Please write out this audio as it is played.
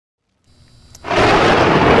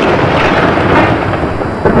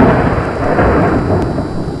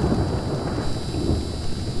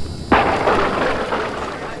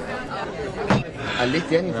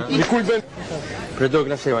Credo che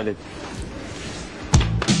la sia Valetti.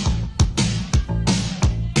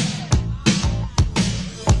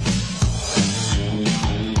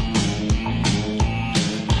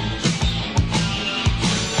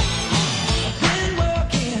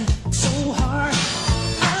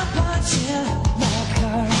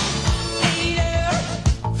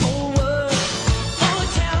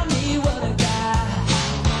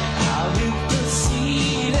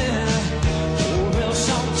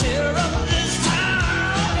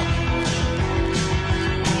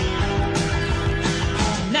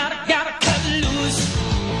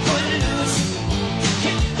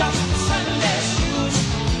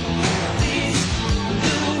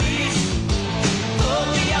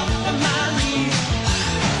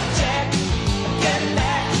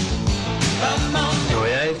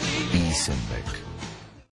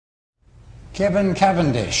 Kevin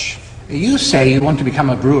Cavendish, you say you want to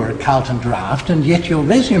become a brewer at Carlton Draft, and yet your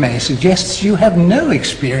resume suggests you have no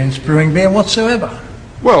experience brewing beer whatsoever.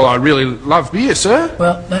 Well, I really love beer, sir.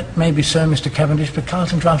 Well, that may be so, Mr. Cavendish, but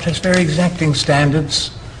Carlton Draft has very exacting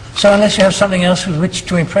standards. So unless you have something else with which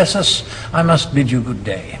to impress us, I must bid you good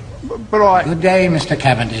day. But I... Good day, Mr.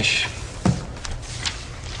 Cavendish.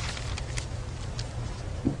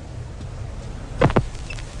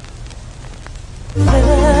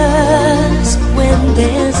 When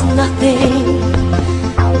there's nothing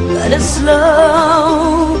but a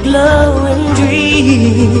slow glowing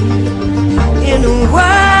dream in a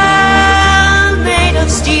world made of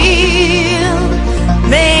steel,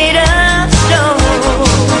 made of stone.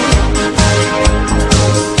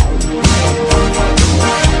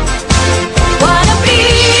 What a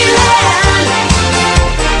feeling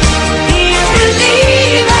is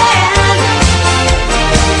believing.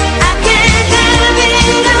 I can't have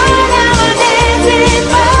it all nowadays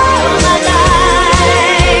all my life.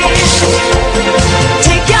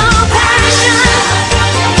 Take your passion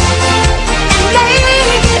and make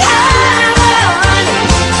it happen.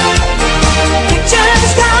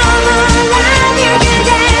 Pictures come alive, you can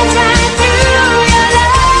dance right through your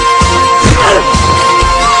life.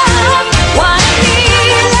 What a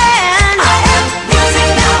feeling, music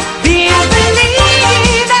now, being believing.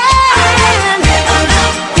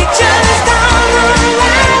 Pictures come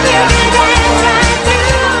alive, you can dance right through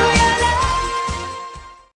your life.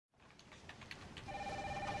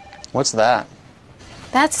 What's that?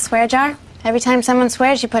 That's a swear jar. Every time someone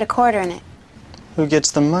swears, you put a quarter in it. Who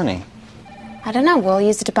gets the money? I don't know. We'll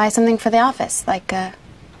use it to buy something for the office, like a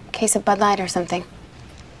case of Bud Light or something.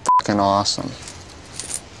 Fucking awesome.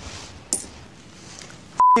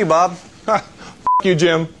 You, Bob. you,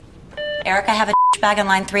 Jim. Eric, I have a bag in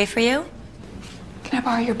line 3 for you. Can I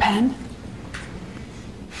borrow your pen?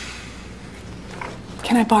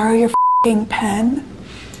 Can I borrow your f***ing pen?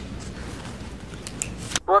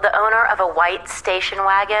 Will the owner of a white station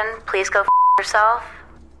wagon please go f yourself?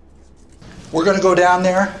 We're gonna go down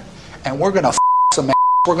there and we're gonna some ass.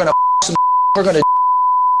 We're gonna some we're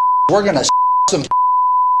gonna some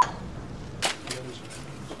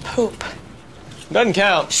Poop. Doesn't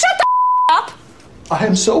count. Shut the up! I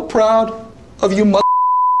am so proud of you mother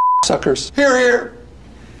suckers. Here, here.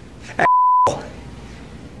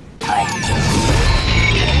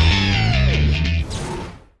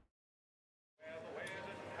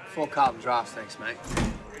 Full Carlton Drafts, thanks, mate.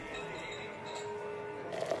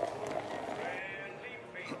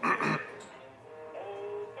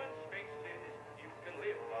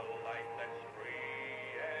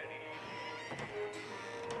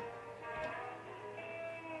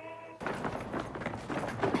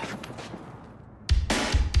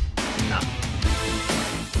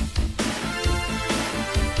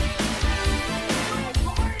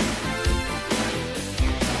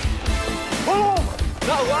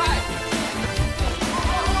 No way!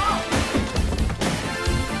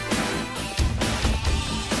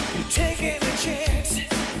 You're taking a chance,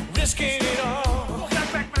 risking it all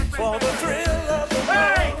for the thrill of the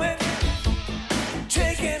moment.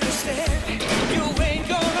 Taking a stand, you ain't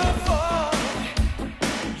gonna fall.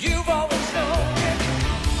 You've always known it.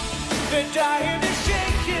 They're dying to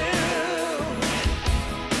shake you,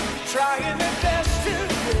 trying their best to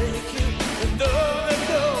break you. And though the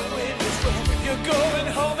going is wrong, you're going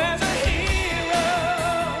home as a hero.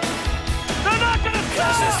 They're not gonna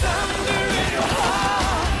stop.